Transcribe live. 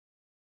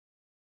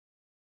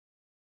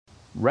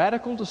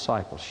Radical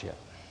discipleship.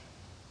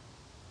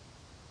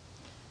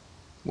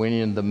 When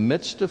in the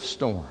midst of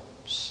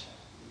storms,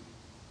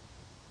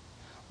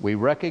 we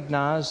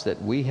recognize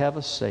that we have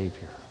a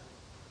Savior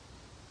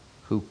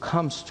who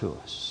comes to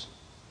us,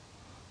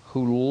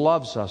 who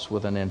loves us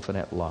with an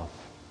infinite love,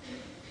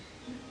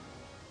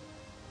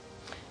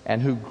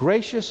 and who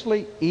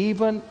graciously,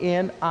 even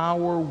in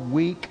our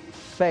weak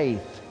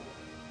faith,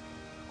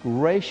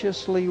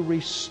 graciously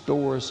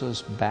restores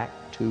us back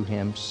to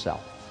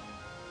Himself.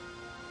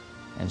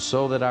 And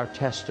so that our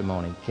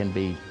testimony can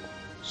be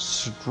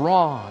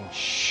strong.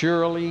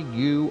 Surely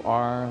you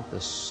are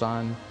the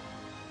Son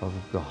of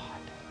God.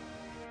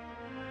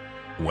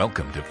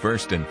 Welcome to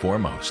First and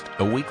Foremost,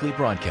 a weekly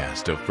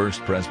broadcast of First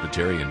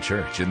Presbyterian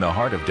Church in the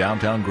heart of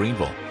downtown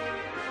Greenville.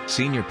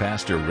 Senior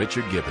Pastor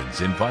Richard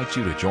Gibbons invites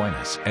you to join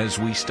us as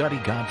we study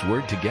God's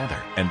Word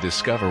together and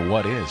discover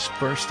what is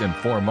first and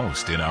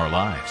foremost in our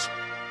lives.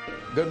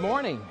 Good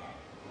morning.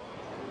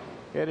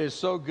 It is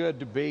so good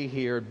to be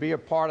here, be a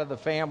part of the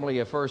family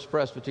of First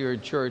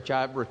Presbyterian Church.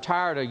 I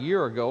retired a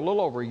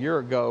little over a year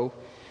ago,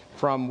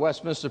 from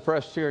Westminster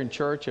Presbyterian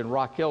Church in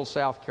Rock Hill,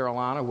 South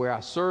Carolina, where I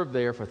served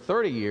there for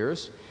 30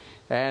 years.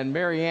 And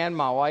Mary Ann,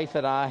 my wife,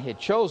 and I had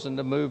chosen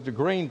to move to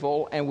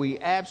Greenville, and we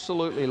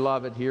absolutely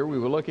love it here. We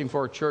were looking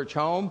for a church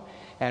home,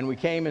 and we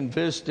came and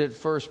visited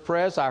First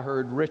Pres. I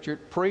heard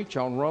Richard preach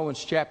on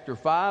Romans chapter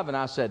 5, and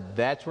I said,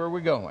 that's where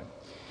we're going.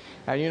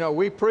 And you know,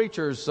 we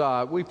preachers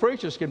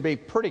can be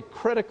pretty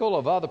critical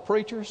of other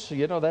preachers.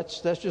 You know, that's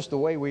just the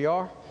way we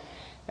are.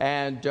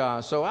 And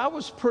so I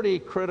was pretty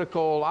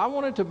critical. I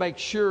wanted to make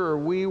sure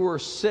we were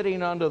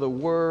sitting under the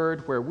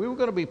Word where we were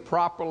going to be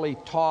properly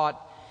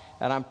taught.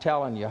 And I'm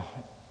telling you,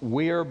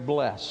 we're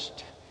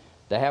blessed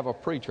to have a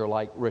preacher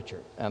like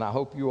Richard. And I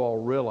hope you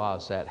all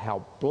realize that,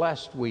 how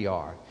blessed we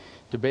are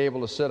to be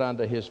able to sit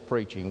under his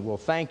preaching. Well,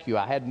 thank you.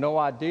 I had no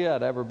idea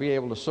I'd ever be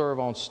able to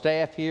serve on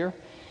staff here.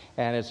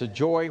 And it's a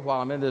joy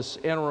while I'm in this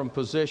interim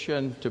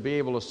position to be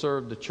able to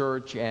serve the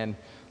church and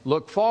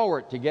look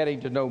forward to getting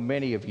to know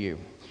many of you.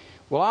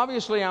 Well,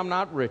 obviously, I'm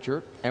not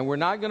Richard, and we're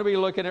not going to be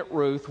looking at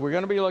Ruth. We're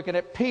going to be looking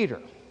at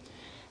Peter.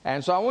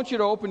 And so I want you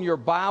to open your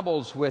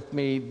Bibles with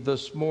me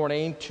this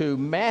morning to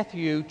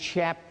Matthew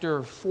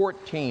chapter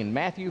 14.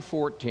 Matthew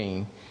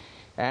 14.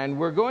 And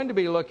we're going to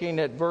be looking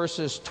at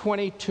verses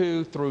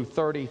 22 through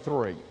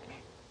 33.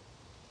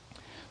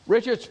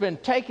 Richard's been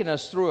taking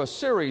us through a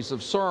series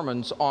of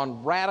sermons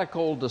on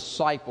radical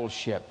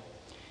discipleship.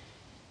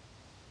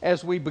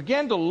 As we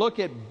begin to look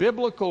at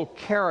biblical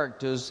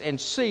characters and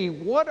see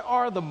what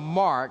are the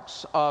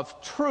marks of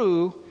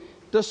true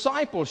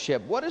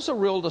discipleship. What is a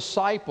real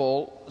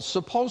disciple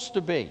supposed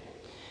to be?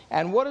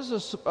 And what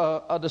is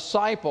a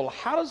disciple?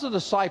 How does a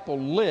disciple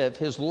live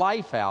his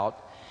life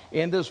out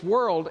in this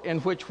world in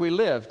which we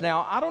live?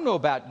 Now, I don't know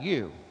about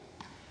you,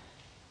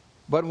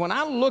 but when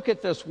I look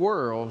at this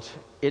world,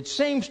 it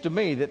seems to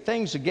me that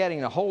things are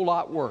getting a whole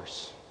lot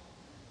worse.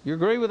 You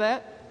agree with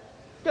that?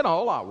 Getting a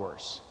whole lot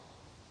worse.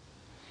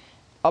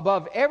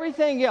 Above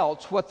everything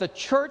else, what the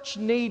church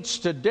needs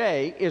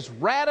today is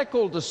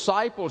radical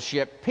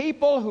discipleship,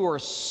 people who are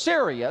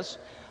serious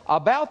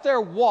about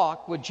their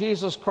walk with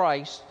Jesus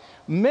Christ,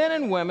 men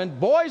and women,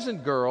 boys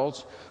and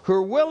girls, who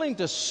are willing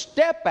to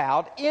step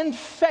out in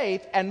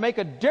faith and make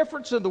a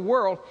difference in the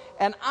world.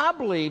 And I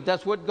believe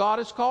that's what God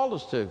has called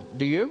us to.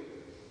 Do you?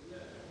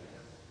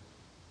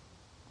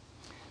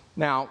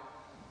 Now,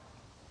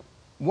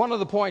 one of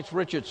the points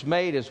Richard's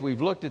made as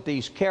we've looked at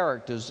these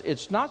characters,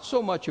 it's not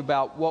so much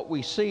about what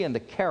we see in the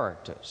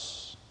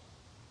characters,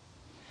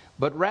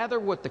 but rather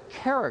what the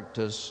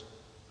characters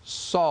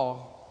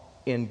saw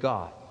in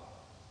God.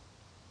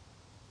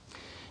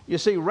 You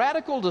see,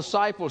 radical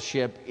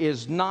discipleship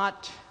is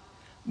not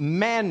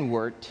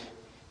manward,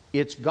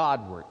 it's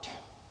Godward.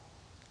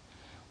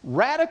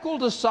 Radical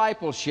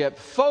discipleship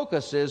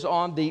focuses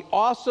on the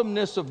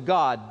awesomeness of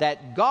God,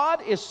 that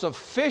God is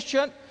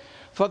sufficient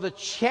for the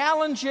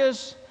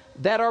challenges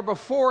that are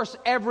before us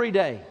every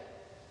day.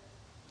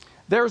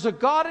 There's a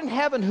God in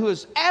heaven who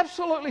is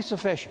absolutely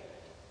sufficient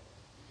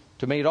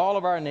to meet all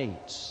of our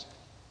needs.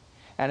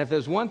 And if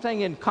there's one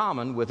thing in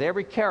common with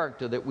every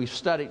character that we've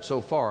studied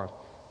so far,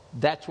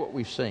 that's what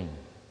we've seen,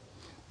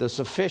 the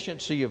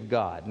sufficiency of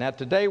God. Now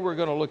today we're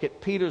going to look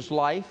at Peter's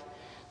life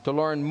to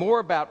learn more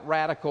about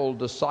radical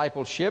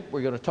discipleship.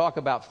 We're going to talk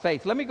about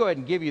faith. Let me go ahead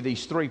and give you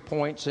these 3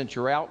 points, since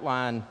your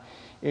outline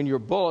in your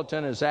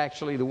bulletin is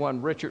actually the one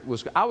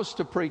I was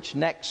to preach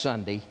next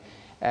Sunday,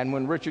 and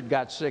when Richard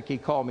got sick, he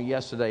called me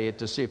yesterday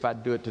to see if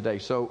I'd do it today.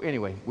 So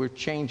anyway, we're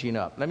changing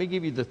up. Let me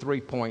give you the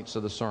 3 points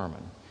of the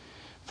sermon.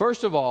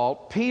 First of all,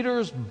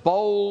 Peter's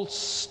bold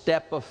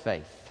step of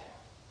faith.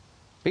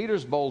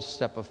 Peter's bold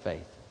step of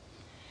faith.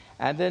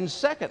 And then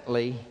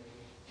secondly,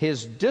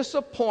 his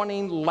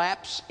disappointing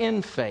lapse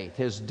in faith.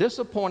 His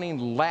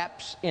disappointing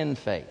lapse in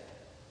faith.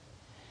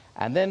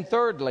 And then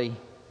thirdly,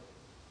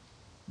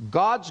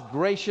 God's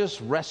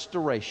gracious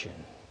restoration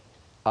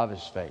of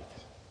his faith.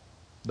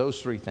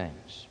 Those 3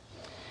 things.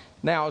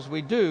 Now, as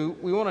we do,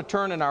 we want to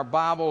turn in our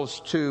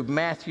Bibles to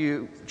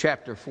Matthew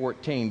chapter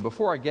 14.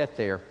 Before I get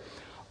there,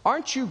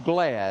 Aren't you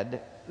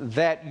glad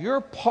that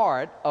you're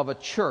part of a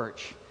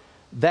church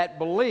that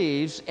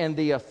believes in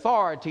the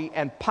authority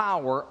and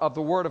power of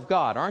the Word of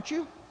God, aren't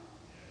you?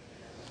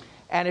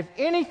 And if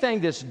anything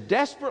that's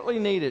desperately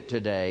needed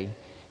today,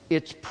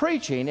 it's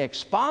preaching,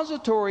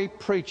 expository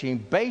preaching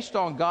based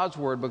on God's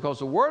Word, because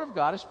the Word of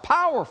God is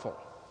powerful.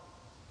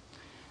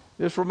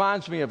 This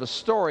reminds me of a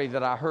story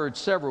that I heard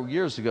several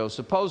years ago,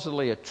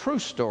 supposedly a true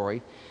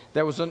story.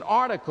 There was an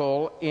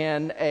article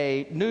in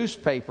a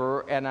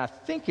newspaper, and I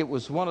think it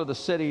was one of the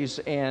cities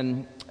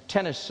in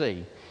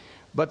Tennessee.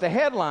 But the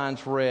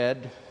headlines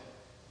read,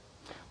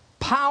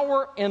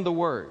 "Power in the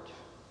Word."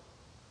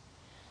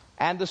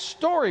 And the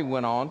story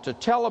went on to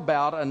tell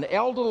about an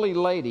elderly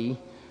lady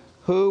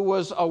who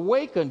was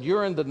awakened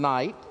during the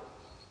night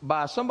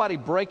by somebody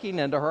breaking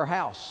into her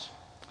house.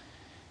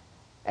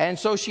 And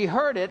so she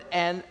heard it,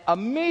 and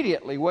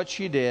immediately what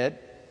she did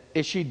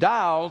is she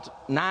dialed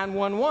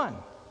 911,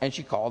 and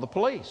she called the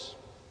police.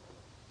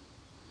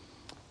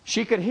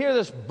 She could hear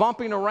this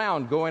bumping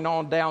around going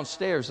on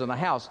downstairs in the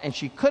house, and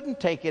she couldn't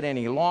take it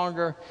any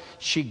longer.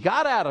 She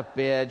got out of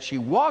bed. She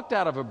walked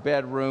out of her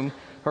bedroom.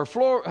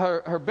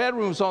 Her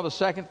bedroom was on the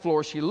second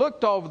floor. She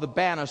looked over the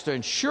banister,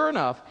 and sure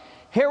enough,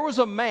 here was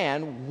a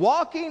man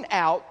walking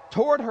out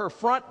toward her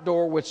front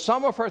door with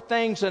some of her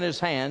things in his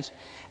hands,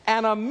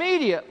 and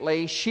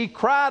immediately she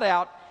cried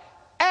out,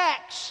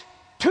 "Acts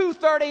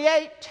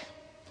 2:38!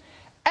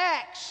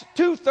 Acts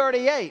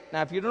 2:38!"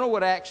 Now, if you don't know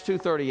what Acts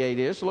 2:38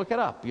 is, look it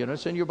up. You know,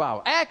 it's in your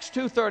Bible. Acts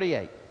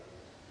 2:38.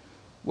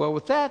 Well,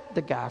 with that,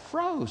 the guy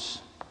froze.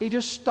 He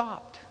just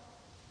stopped.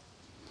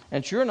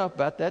 And sure enough,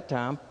 about that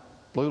time,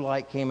 blue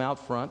light came out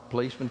front.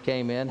 Policeman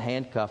came in,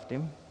 handcuffed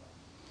him,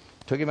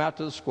 took him out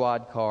to the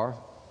squad car,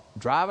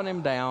 driving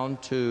him down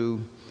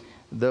to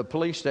the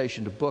police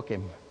station to book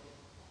him.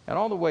 And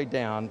on the way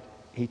down,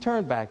 he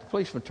turned back. The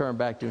policeman turned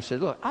back to him and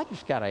said, "Look, I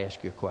just got to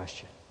ask you a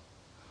question.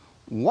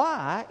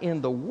 Why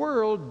in the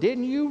world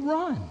didn't you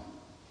run?"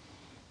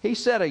 He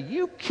said, "Are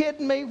you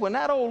kidding me? When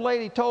that old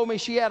lady told me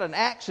she had an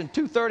axe and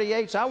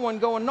 238s, I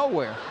wasn't going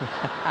nowhere."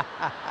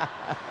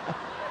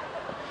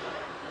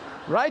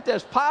 Right?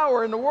 There's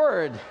power in the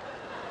Word.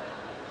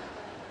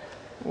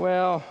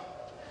 Well,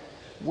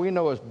 we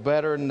know it's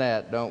better than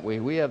that, don't we?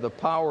 We have the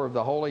power of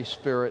the Holy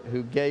Spirit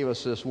who gave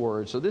us this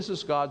Word. So this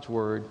is God's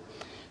Word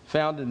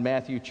found in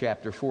Matthew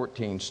chapter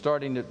 14,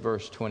 starting at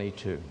verse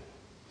 22.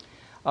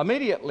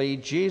 Immediately,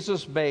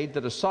 Jesus made the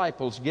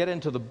disciples get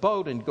into the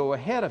boat and go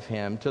ahead of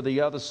him to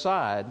the other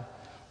side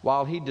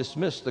while he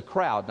dismissed the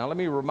crowd. Now, let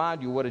me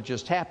remind you what had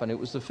just happened. It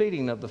was the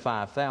feeding of the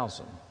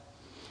 5,000.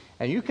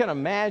 And you can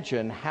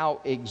imagine how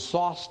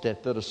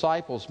exhausted the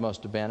disciples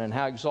must have been and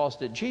how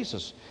exhausted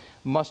Jesus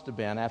must have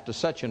been after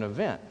such an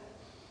event.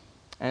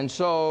 And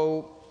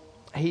so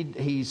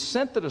he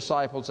sent the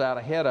disciples out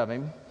ahead of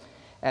him.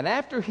 And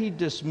after he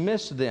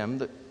dismissed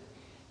them,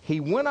 he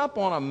went up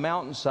on a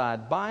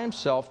mountainside by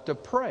himself to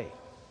pray.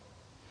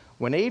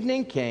 When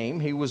evening came,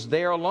 he was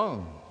there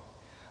alone.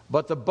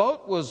 But the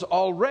boat was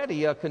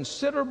already a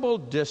considerable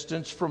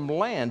distance from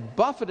land,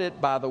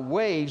 buffeted by the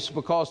waves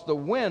because the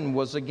wind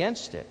was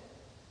against it.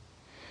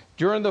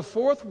 During the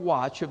fourth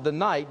watch of the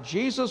night,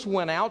 Jesus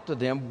went out to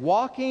them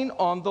walking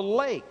on the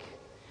lake.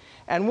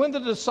 And when the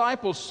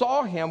disciples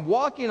saw him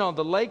walking on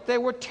the lake, they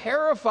were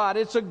terrified.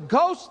 "It's a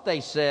ghost,"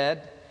 they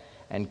said,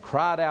 and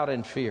cried out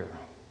in fear.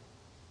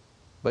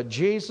 But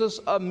Jesus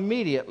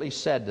immediately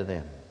said to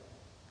them,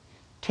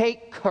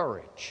 "Take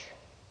courage.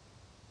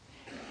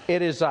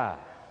 It is I.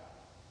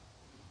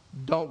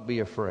 Don't be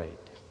afraid."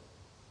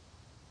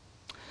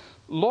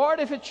 "Lord,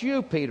 if it's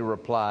you," Peter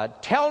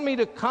replied, "tell me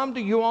to come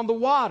to you on the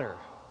water."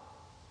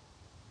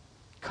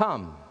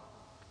 "Come,"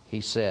 he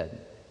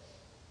said.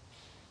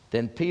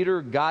 Then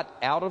Peter got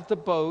out of the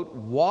boat,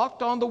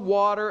 walked on the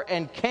water,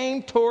 and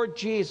came toward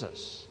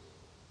Jesus.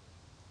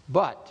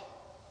 But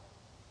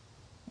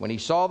when he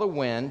saw the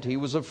wind, he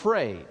was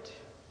afraid,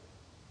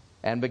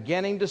 and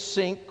beginning to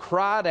sink,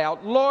 cried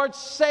out, "Lord,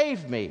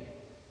 save me!"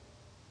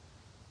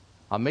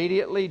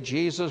 Immediately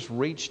Jesus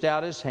reached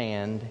out his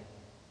hand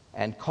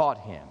and caught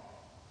him.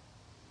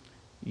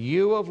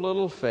 "You of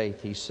little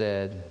faith," he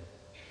said,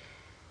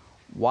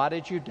 "why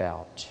did you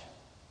doubt?"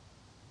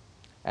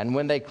 And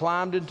when they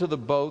climbed into the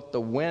boat, the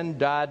wind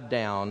died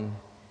down,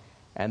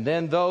 and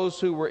then those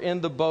who were in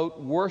the boat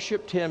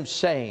worshiped him,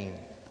 saying,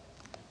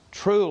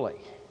 "Truly,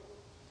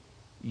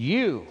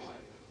 you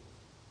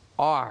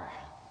are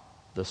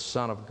the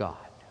Son of God."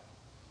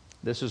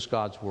 This is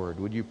God's Word.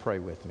 Would you pray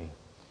with me?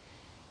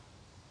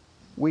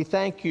 We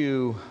thank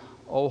you,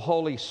 O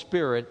Holy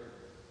Spirit,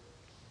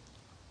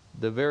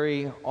 the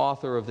very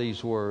author of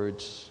these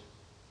words.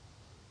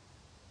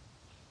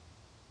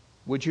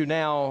 Would you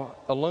now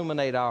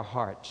illuminate our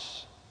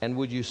hearts, and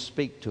would you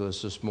speak to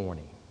us this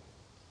morning?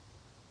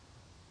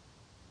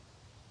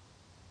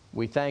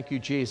 We thank you,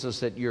 Jesus,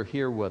 that you're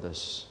here with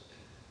us.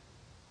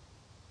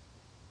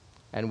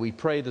 And we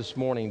pray this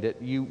morning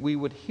that we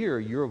would hear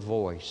your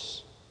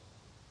voice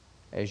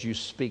as you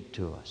speak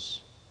to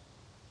us.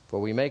 For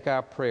we make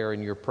our prayer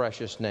in your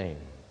precious name.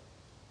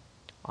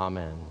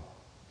 Amen.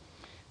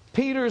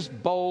 Peter's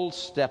bold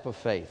step of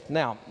faith.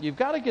 Now, you've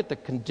got to get the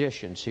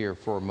conditions here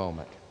for a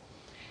moment.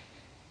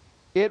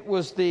 It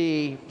was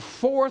the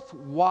fourth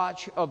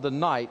watch of the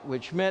night,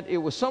 which meant it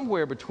was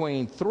somewhere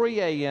between 3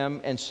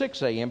 a.m. and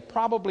 6 a.m.,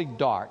 probably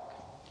dark.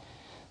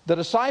 The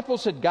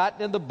disciples had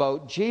gotten in the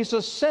boat.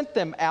 Jesus sent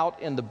them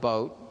out in the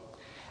boat,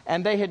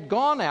 and they had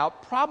gone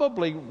out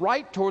probably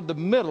right toward the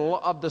middle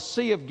of the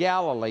Sea of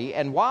Galilee.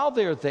 And while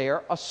they're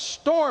there, a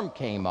storm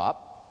came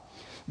up.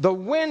 The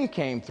wind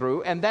came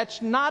through, and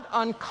that's not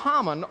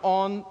uncommon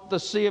on the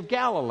Sea of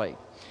Galilee.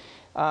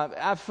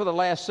 I've, for the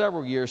last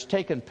several years,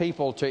 taken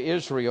people to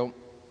Israel,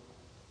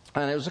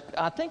 and it was,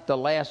 I think, the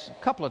last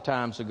couple of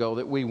times ago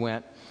that we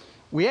went,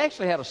 we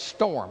actually had a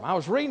storm. I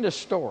was reading this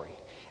story,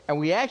 and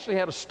we actually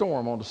had a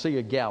storm on the Sea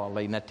of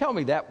Galilee. Now, tell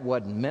me that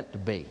wasn't meant to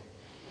be.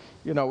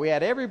 You know, we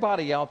had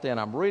everybody out there, and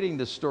I'm reading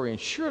this story, and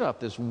sure enough,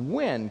 this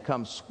wind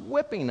comes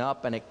whipping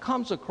up, and it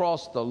comes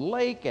across the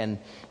lake, and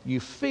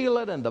you feel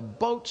it, and the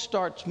boat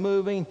starts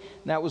moving.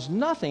 Now, it was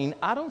nothing,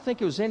 I don't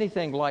think it was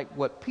anything like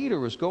what Peter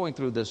was going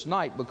through this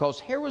night, because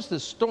here was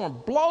this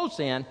storm, blows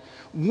in,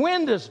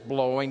 wind is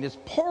blowing, it's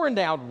pouring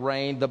down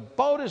rain, the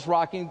boat is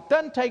rocking. It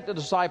doesn't take the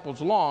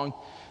disciples long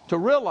to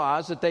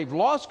realize that they've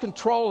lost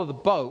control of the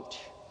boat,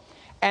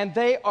 and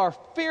they are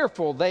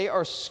fearful, they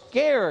are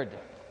scared.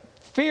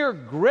 Fear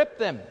gripped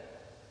them.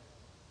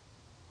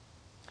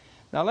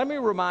 Now, let me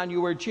remind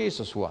you where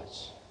Jesus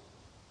was.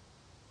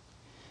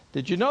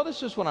 Did you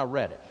notice this when I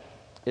read it?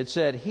 It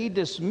said, He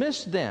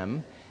dismissed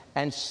them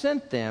and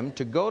sent them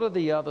to go to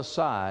the other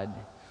side.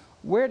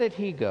 Where did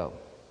He go?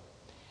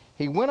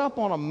 He went up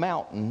on a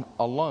mountain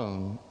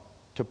alone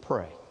to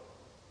pray.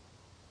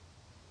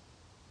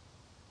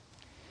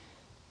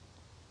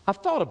 I've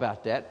thought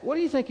about that. What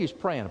do you think He's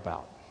praying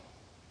about?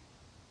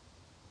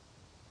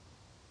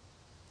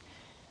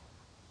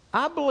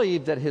 I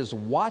believe that His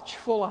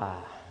watchful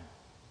eye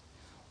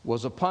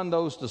was upon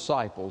those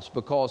disciples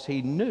because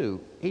He knew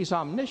He's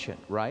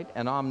omniscient, right?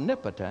 And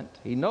omnipotent.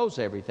 He knows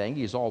everything.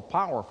 He's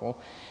all-powerful.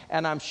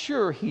 And I'm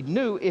sure He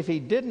knew if He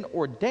didn't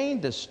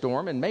ordain this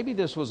storm, and maybe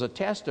this was a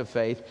test of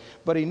faith,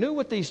 but He knew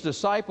what these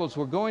disciples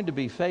were going to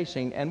be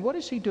facing. And what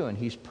is He doing?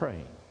 He's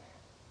praying.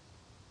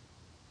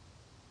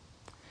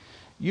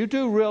 You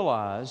do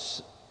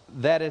realize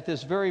that at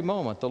this very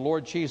moment, the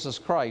Lord Jesus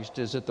Christ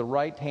is at the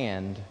right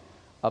hand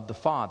of the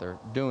Father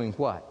doing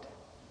what?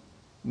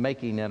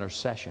 Making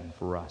intercession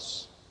for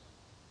us.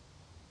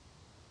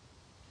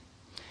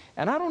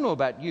 And I don't know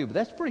about you, but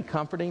that's pretty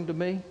comforting to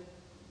me.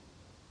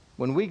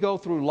 When we go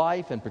through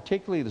life, and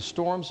particularly the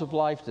storms of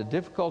life, the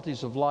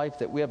difficulties of life,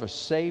 that we have a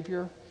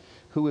Savior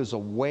who is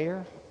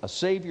aware, a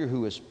Savior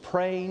who is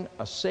praying,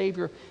 a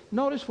Savior.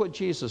 Notice what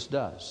Jesus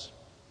does.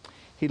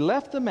 He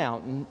left the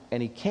mountain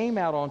and He came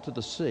out onto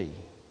the sea.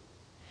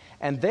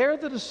 And there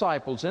the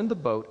disciples in the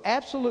boat,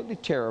 absolutely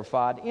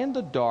terrified, in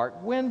the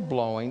dark, wind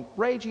blowing,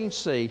 raging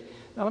sea.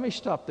 Now let me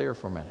stop there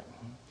for a minute.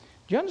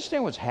 Do you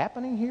understand what's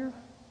happening here?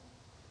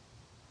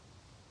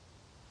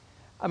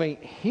 I mean,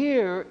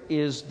 here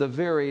is the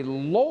very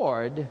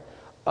Lord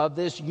of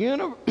this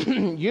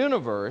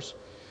universe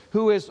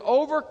who has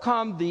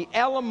overcome the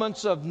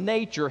elements of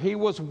nature. He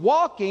was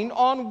walking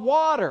on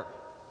water.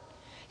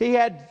 He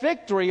had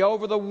victory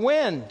over the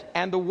wind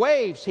and the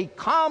waves. He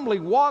calmly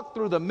walked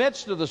through the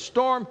midst of the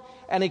storm,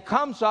 and He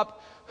comes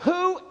up.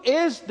 Who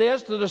is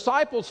this? The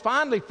disciples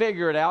finally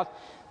figure it out.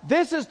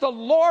 This is the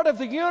Lord of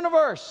the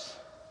universe,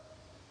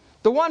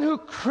 the one who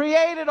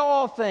created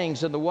all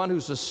things and the one who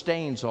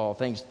sustains all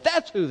things.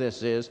 That's who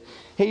this is.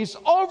 He's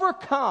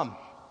overcome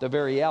the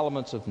very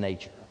elements of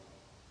nature.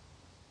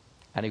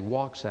 And He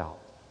walks out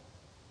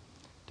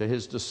to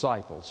His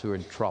disciples who are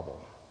in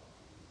trouble.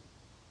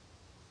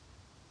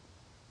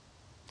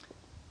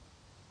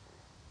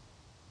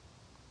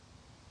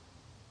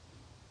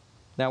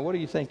 Now, what do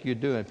you think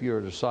you'd do if you're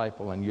a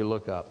disciple and you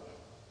look up?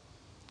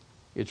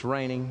 It's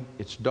raining,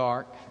 it's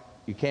dark,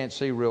 you can't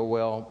see real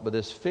well, but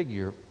this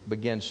figure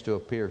begins to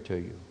appear to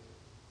you.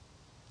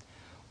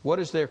 What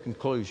is their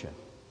conclusion?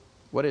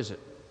 What is it?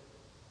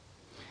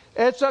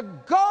 It's a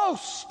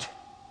ghost,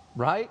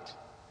 right?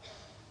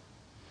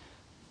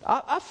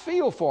 I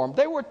feel for them.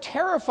 They were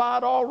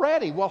terrified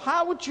already. Well,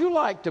 how would you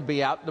like to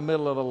be out in the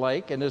middle of the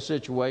lake in this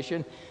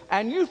situation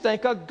and you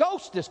think a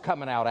ghost is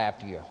coming out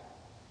after you?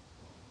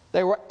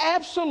 They were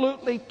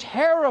absolutely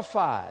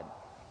terrified.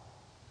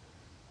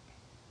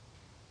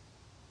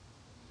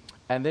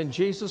 And then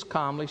Jesus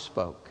calmly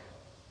spoke.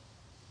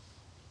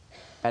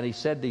 And He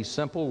said these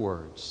simple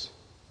words.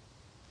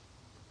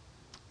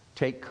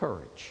 Take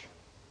courage.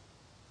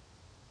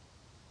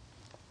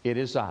 It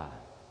is I.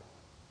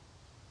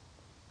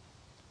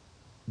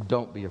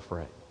 Don't be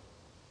afraid.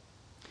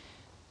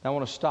 Now I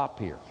want to stop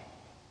here.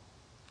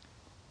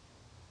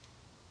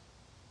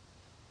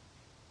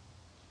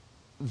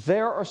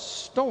 There are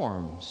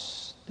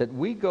storms that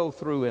we go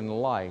through in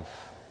life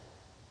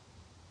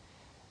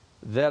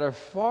that are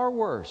far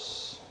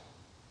worse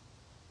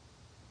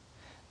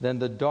than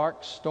the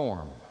dark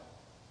storm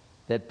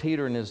that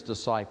Peter and his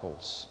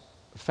disciples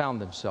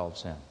found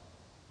themselves in.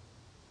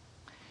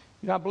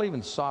 You know, I believe in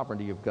the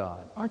sovereignty of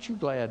God. Aren't you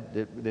glad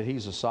that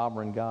He's a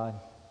sovereign God?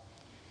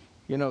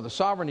 You know, the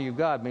sovereignty of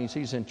God means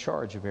He's in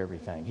charge of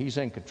everything. He's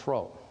in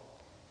control.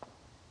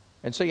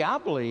 And see, I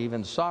believe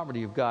in the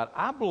sovereignty of God.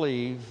 I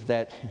believe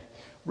that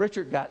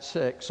Richard got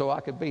sick so I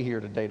could be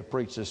here today to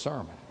preach this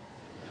sermon.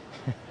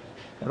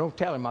 I don't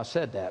tell him I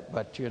said that,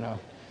 but you know.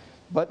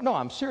 But no,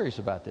 I'm serious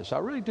about this. I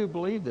really do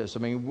believe this. I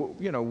mean,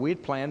 you know,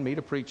 we'd planned me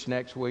to preach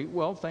next week.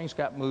 Well, things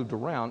got moved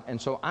around.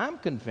 And so I'm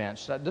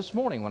convinced that this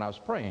morning when I was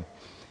praying,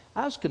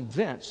 I was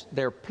convinced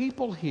there are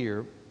people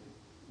here.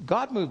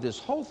 God moved this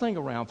whole thing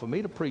around for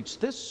me to preach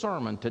this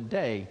sermon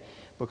today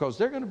because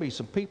there are going to be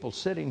some people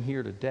sitting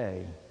here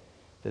today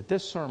that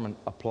this sermon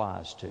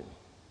applies to.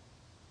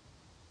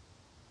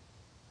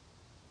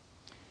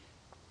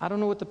 I don't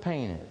know what the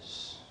pain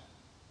is,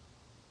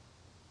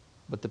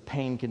 but the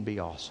pain can be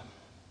awesome.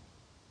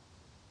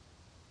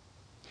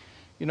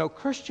 You know,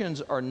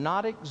 Christians are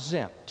not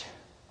exempt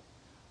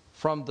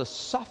from the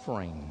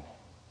suffering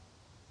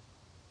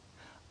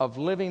of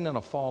living in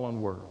a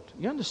fallen world.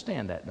 You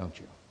understand that, don't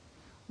you?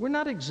 We're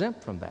not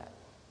exempt from that.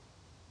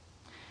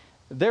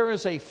 There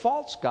is a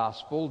false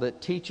gospel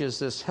that teaches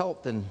this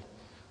health and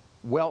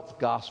wealth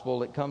gospel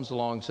that comes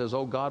along and says,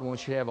 oh, God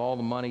wants you to have all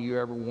the money you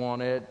ever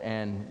wanted,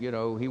 and, you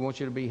know, He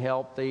wants you to be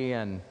healthy,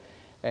 and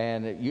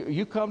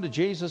you come to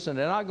Jesus and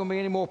there are not going to be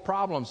any more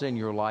problems in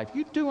your life.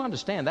 You do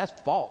understand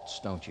that's false,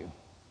 don't you?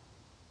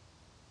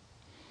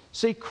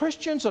 See,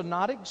 Christians are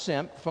not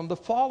exempt from the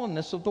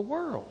fallenness of the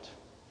world.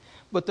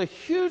 But the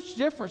huge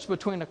difference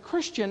between a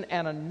Christian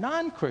and a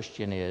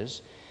non-Christian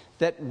is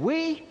that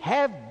we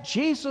have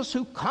Jesus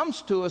who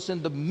comes to us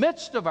in the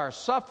midst of our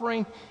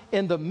suffering,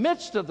 in the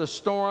midst of the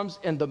storms,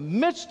 in the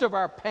midst of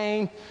our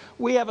pain.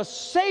 We have a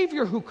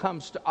Savior who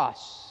comes to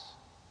us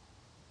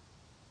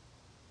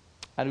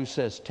and who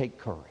says, take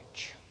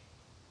courage.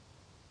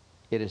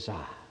 It is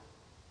I.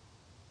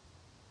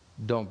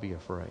 Don't be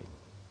afraid.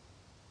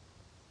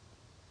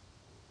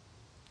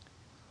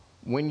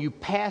 When you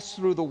pass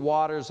through the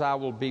waters, I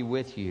will be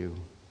with you.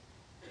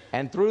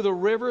 And through the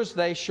rivers,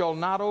 they shall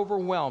not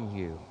overwhelm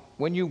you.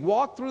 When you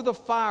walk through the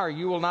fire,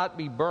 you will not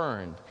be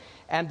burned,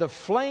 and the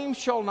flame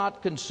shall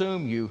not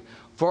consume you.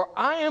 For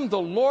I am the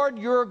Lord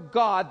your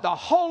God, the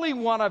Holy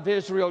One of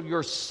Israel,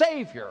 your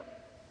Savior.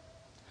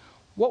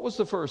 What was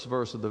the first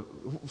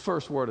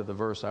word of the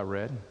verse I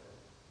read?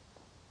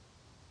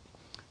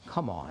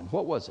 Come on,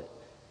 what was it?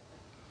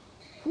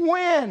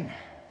 When,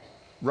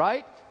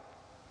 right?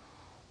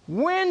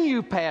 When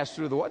you pass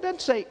through the water. It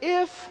doesn't say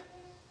if.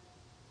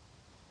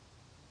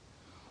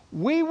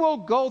 We will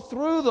go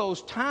through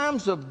those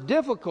times of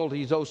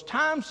difficulties, those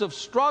times of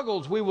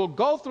struggles. We will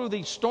go through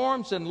these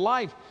storms in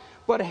life.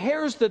 But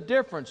here's the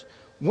difference.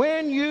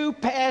 When you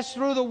pass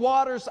through the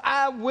waters,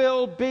 I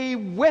will be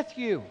with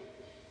you.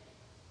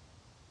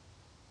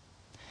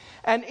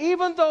 And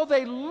even though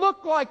they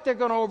look like they're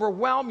going to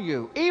overwhelm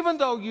you, even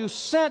though you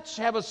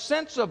have a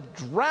sense of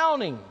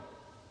drowning,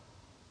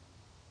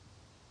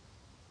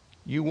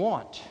 you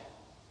won't.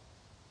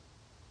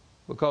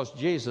 Because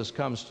Jesus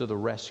comes to the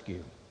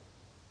rescue.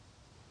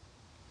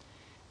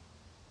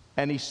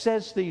 And he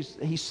says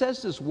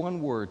this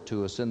one word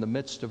to us in the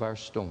midst of our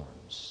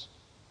storms.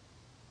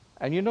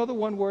 And you know the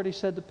one word he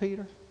said to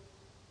Peter?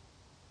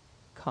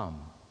 Come.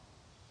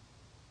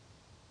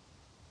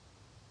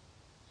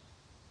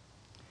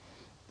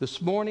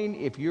 This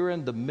morning, if you're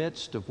in the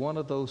midst of one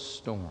of those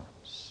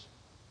storms,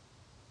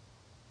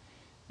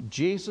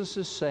 Jesus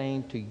is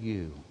saying to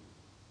you,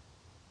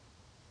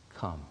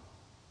 come.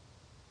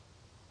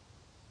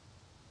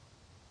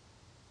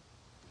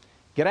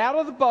 Get out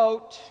of the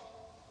boat.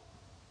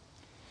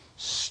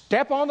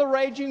 Step on the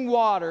raging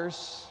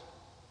waters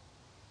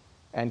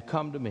and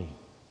come to me.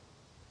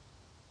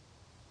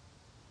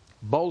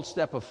 Bold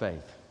step of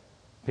faith.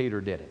 Peter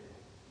did it.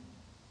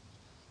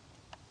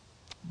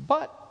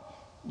 But,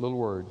 little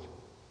word,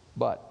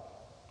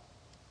 but.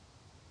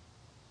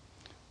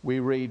 We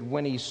read,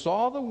 when he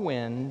saw the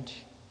wind,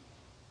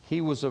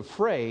 he was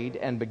afraid,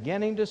 and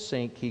beginning to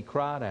sink, he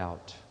cried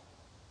out,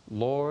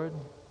 Lord,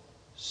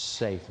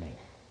 save me.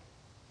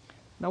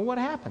 Now what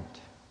happened?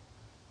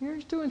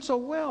 He's doing so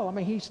well. I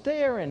mean, he's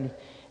there and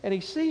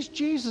he sees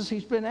Jesus.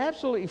 He's been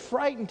absolutely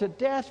frightened to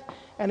death.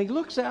 And he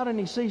looks out and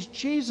he sees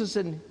Jesus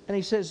and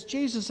he says,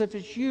 Jesus, if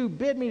it's you,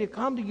 bid me to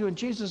come to you. And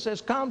Jesus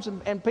says, comes.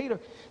 And Peter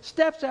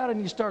steps out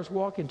and he starts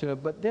walking to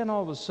him. But then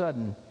all of a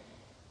sudden,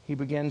 he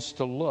begins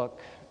to look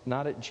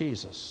not at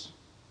Jesus,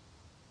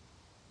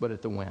 but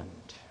at the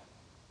wind.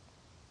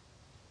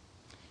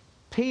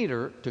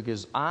 Peter took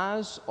his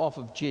eyes off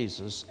of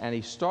Jesus and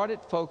he started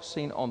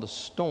focusing on the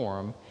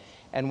storm.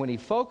 And when he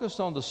focused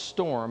on the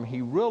storm,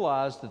 he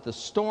realized that the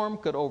storm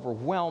could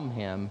overwhelm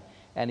him,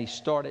 and he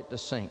started to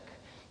sink.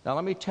 Now,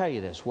 let me tell you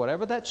this.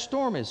 Whatever that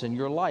storm is in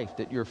your life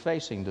that you're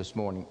facing this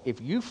morning, if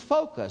you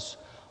focus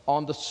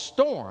on the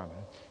storm,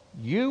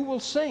 you will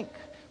sink.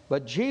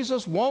 But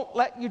Jesus won't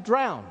let you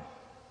drown.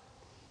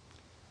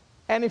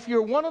 And if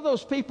you're one of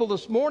those people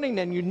this morning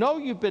and you know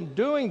you've been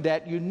doing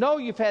that, you know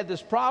you've had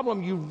this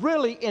problem, you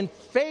really in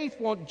faith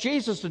want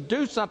Jesus to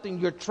do something,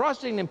 you're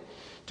trusting Him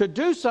to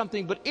do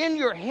something, but in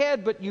your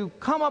head, but you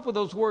come up with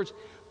those words,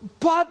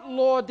 but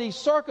Lord, these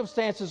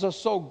circumstances are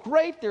so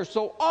great, they're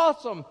so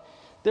awesome,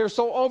 they're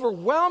so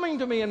overwhelming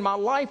to me in my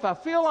life. I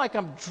feel like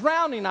I'm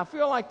drowning. I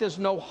feel like there's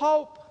no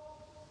hope.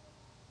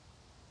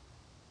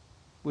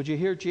 Would you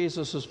hear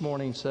Jesus this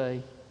morning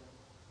say,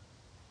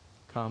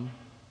 come,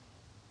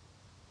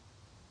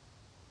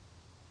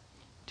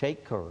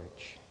 take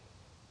courage.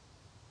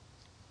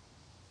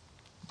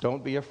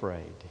 Don't be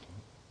afraid.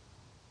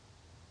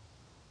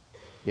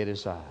 It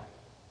is I.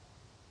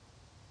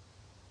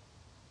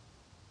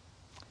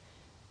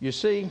 You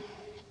see,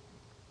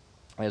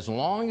 as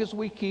long as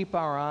we keep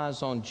our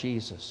eyes on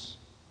Jesus,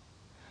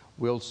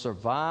 we'll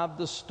survive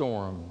the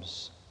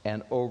storms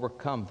and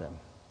overcome them.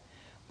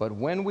 But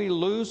when we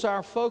lose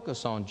our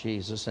focus on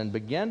Jesus and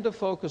begin to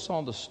focus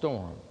on the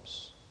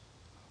storms,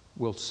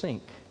 we'll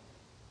sink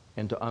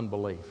into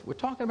unbelief. We're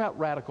talking about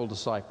radical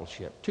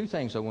discipleship. Two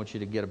things I want you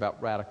to get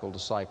about radical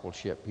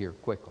discipleship here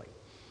quickly.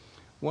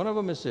 One of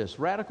them is this: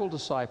 radical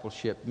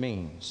discipleship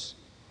means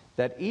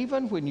that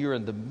even when you're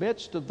in the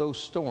midst of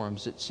those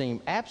storms that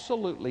seem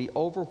absolutely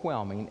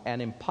overwhelming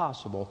and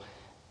impossible,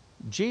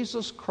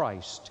 Jesus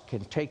Christ can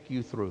take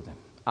you through them.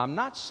 I'm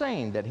not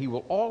saying that He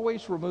will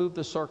always remove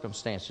the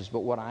circumstances,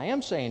 but what I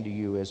am saying to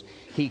you is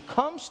He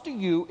comes to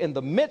you in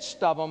the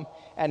midst of them,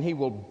 and He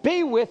will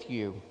be with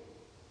you,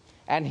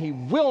 and He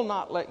will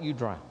not let you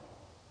drown.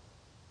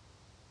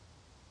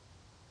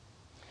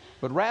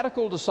 But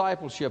radical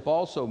discipleship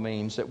also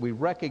means that we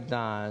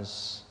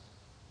recognize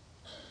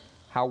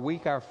how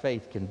weak our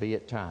faith can be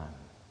at times.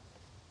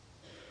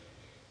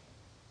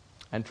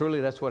 And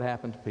truly that's what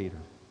happened to Peter.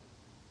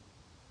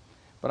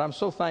 But I'm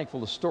so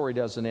thankful the story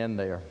doesn't end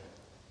there.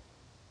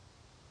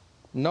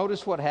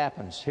 Notice what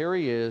happens. Here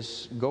he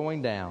is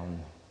going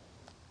down,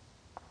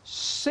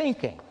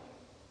 sinking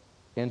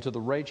into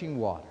the raging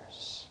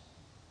waters.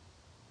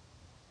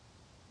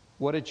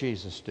 What did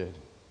Jesus do?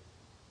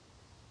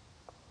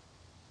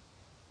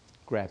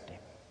 Grabbed him,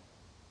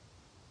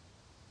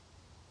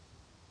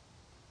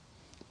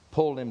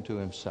 pulled him to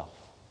Himself.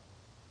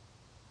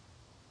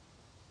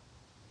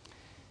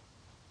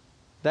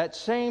 That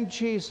same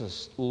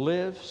Jesus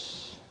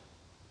lives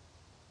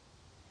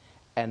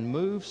and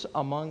moves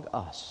among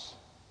us.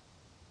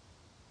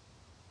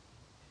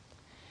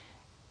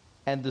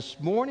 And this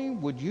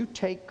morning, would you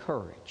take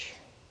courage?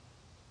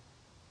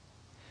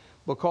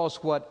 Because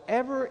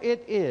whatever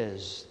it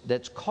is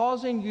that's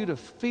causing you to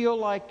feel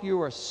like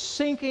you are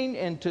sinking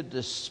into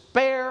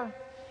despair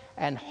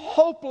and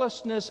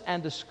hopelessness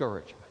and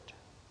discouragement,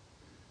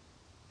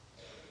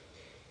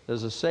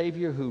 there's a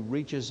Savior who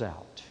reaches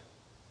out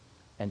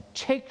and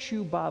takes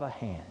you by the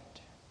hand,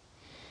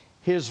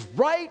 His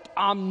right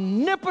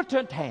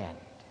omnipotent hand,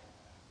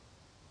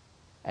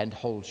 and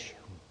holds you.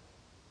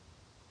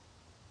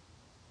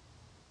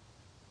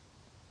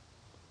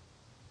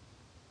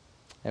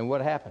 And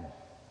what happened?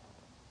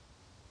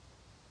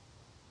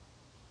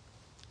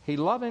 He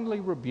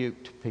lovingly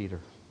rebuked Peter.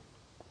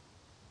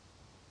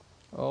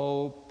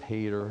 Oh,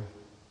 Peter,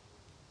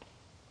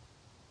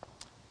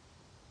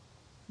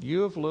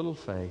 you of little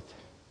faith,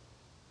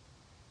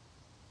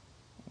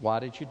 why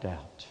did you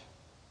doubt?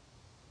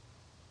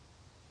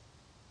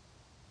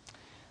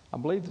 I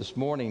believe this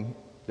morning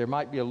there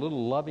might be a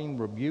little loving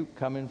rebuke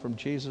coming from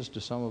Jesus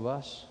to some of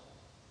us.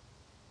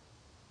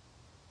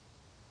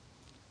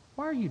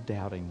 Why are you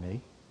doubting me?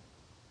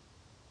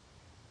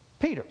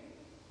 Peter,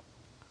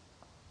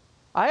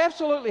 I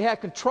absolutely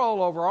had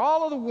control over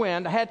all of the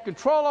wind. I had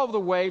control over the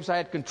waves. I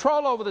had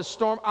control over the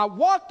storm. I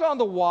walked on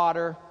the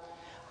water.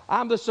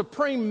 I'm the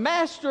supreme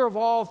master of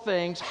all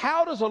things.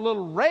 How does a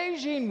little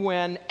raging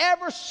wind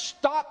ever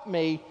stop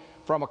me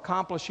from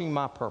accomplishing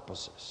my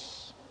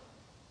purposes?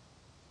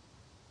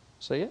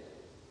 See it?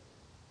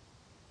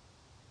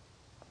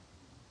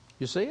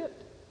 You see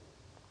it?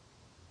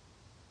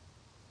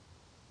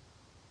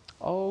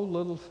 Oh,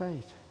 little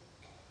faith.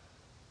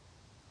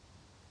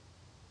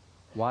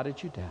 Why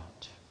did you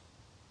doubt?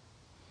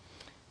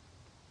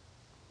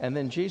 And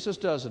then Jesus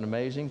does an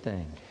amazing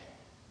thing.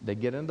 They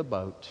get in the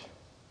boat.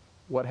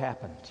 What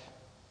happened?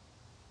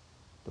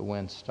 The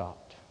wind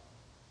stopped.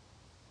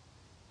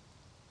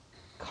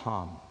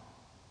 Calm.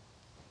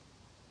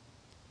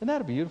 Isn't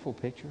that a beautiful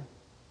picture?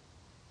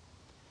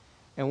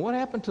 And what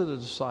happened to the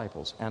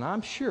disciples? And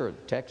I'm sure, the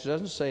text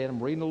doesn't say it,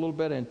 I'm reading a little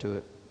bit into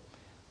it.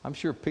 I'm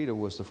sure Peter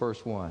was the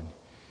first one.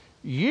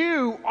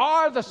 You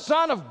are the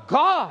Son of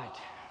God.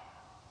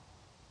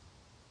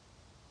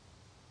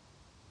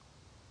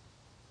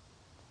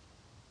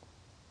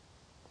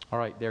 All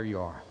right, there you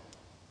are.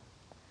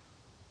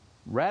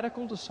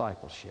 Radical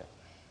discipleship.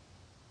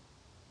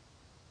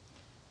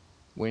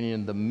 When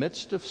in the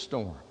midst of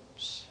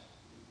storms,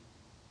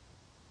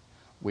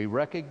 we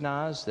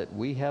recognize that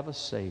we have a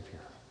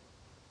Savior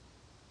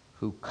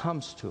who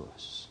comes to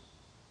us,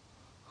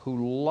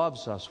 who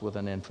loves us with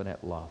an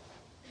infinite love,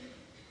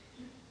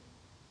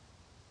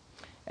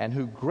 and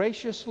who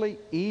graciously,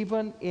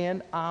 even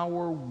in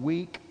our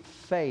weak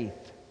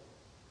faith,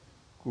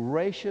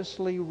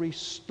 graciously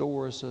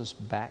restores us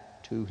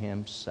back to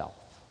Himself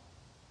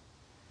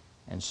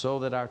and so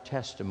that our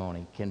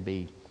testimony can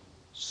be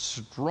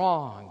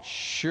strong.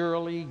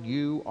 Surely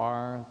you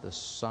are the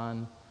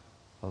Son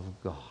of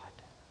God.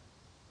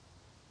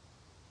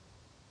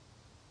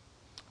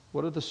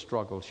 What are the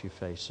struggles you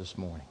face this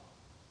morning?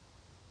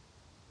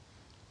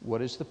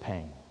 What is the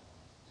pain?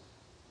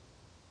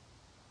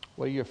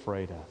 What are you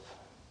afraid of?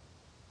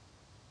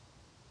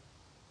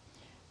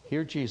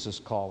 Hear Jesus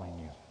calling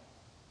you.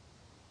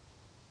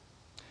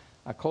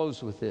 I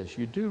close with this.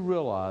 You do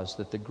realize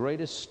that the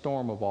greatest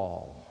storm of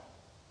all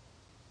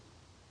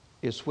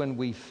is when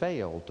we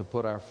fail to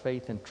put our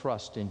faith and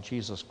trust in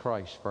Jesus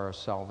Christ for our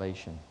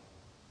salvation.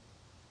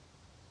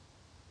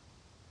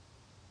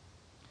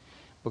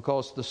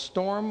 Because the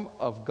storm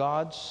of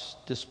God's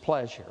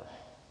displeasure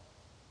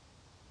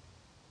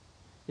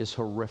is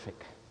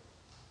horrific,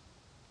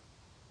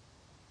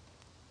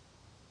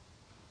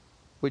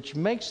 which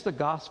makes the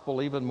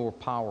gospel even more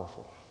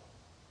powerful.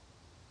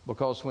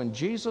 Because when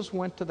Jesus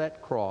went to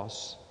that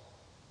cross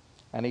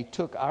and he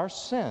took our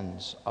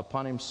sins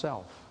upon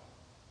himself,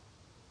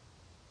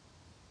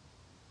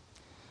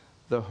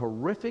 the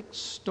horrific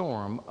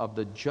storm of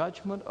the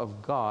judgment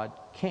of God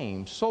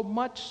came, so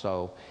much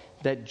so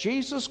that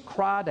Jesus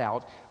cried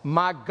out,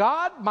 my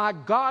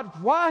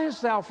God, why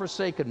hast thou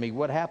forsaken me?"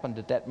 What happened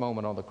at that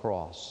moment on the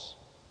cross?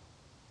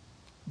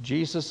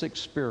 Jesus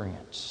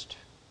experienced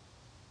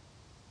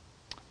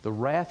the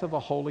wrath of a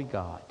holy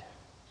God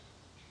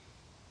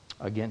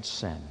against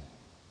sin.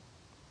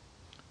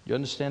 You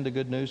understand the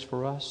good news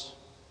for us?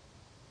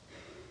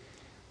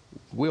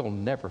 We'll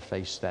never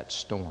face that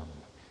storm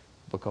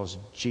because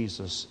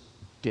Jesus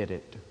did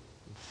it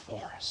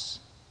for us.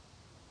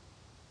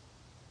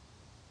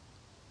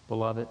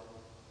 Beloved,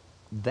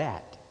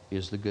 that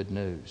is the good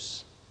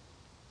news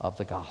of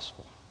the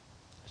gospel.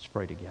 Let's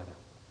pray together.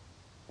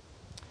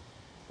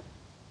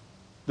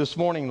 This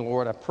morning,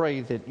 Lord, I pray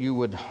that you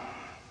would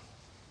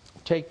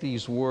take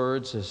these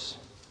words, as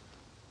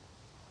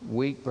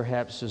weak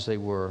perhaps as they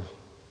were,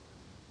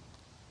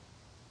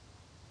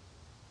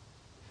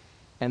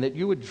 and that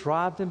you would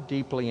drive them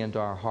deeply into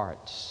our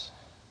hearts.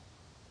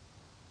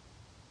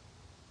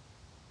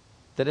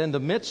 That in the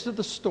midst of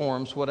the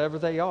storms, whatever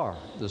they are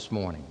this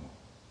morning,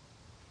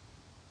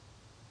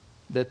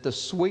 that the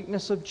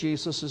sweetness of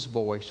Jesus'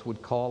 voice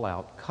would call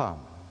out,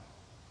 "Come,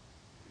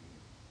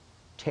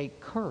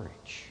 take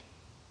courage.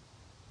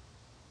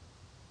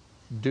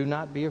 Do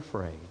not be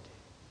afraid.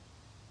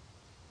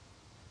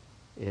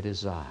 It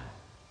is I."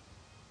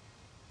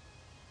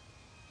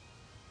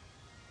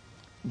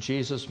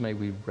 Jesus, may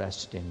we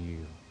rest in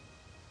you.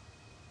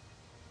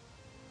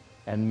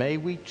 And may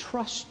we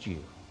trust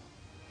you.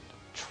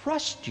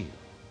 Trust you.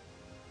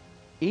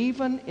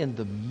 Even in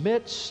the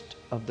midst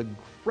of the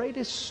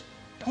greatest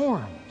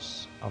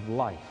storms of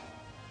life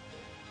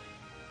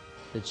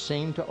that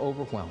seem to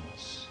overwhelm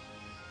us.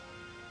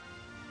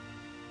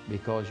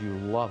 Because you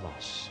love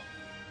us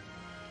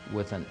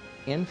with an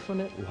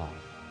infinite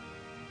love.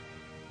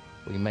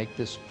 We make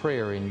this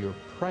prayer in your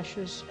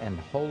precious and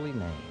holy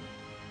name.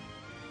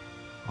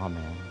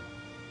 Amen.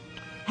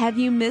 Have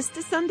you missed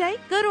a Sunday?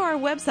 Go to our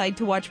website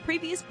to watch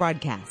previous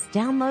broadcasts,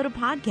 download a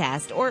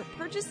podcast, or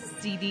purchase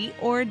a CD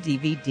or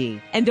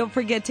DVD. And don't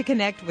forget to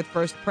connect with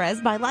First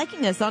Pres by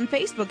liking us on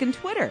Facebook and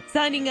Twitter,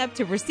 signing up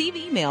to receive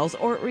emails,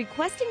 or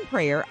requesting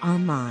prayer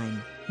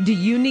online. Do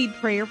you need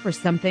prayer for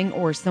something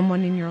or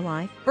someone in your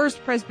life?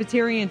 First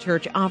Presbyterian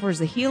Church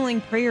offers a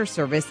healing prayer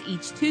service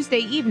each Tuesday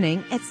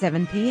evening at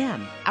 7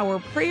 p.m. Our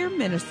prayer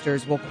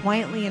ministers will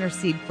quietly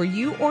intercede for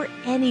you or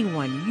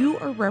anyone you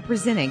are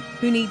representing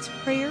who needs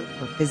prayer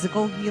for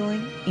physical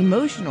healing,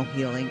 emotional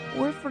healing,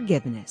 or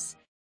forgiveness.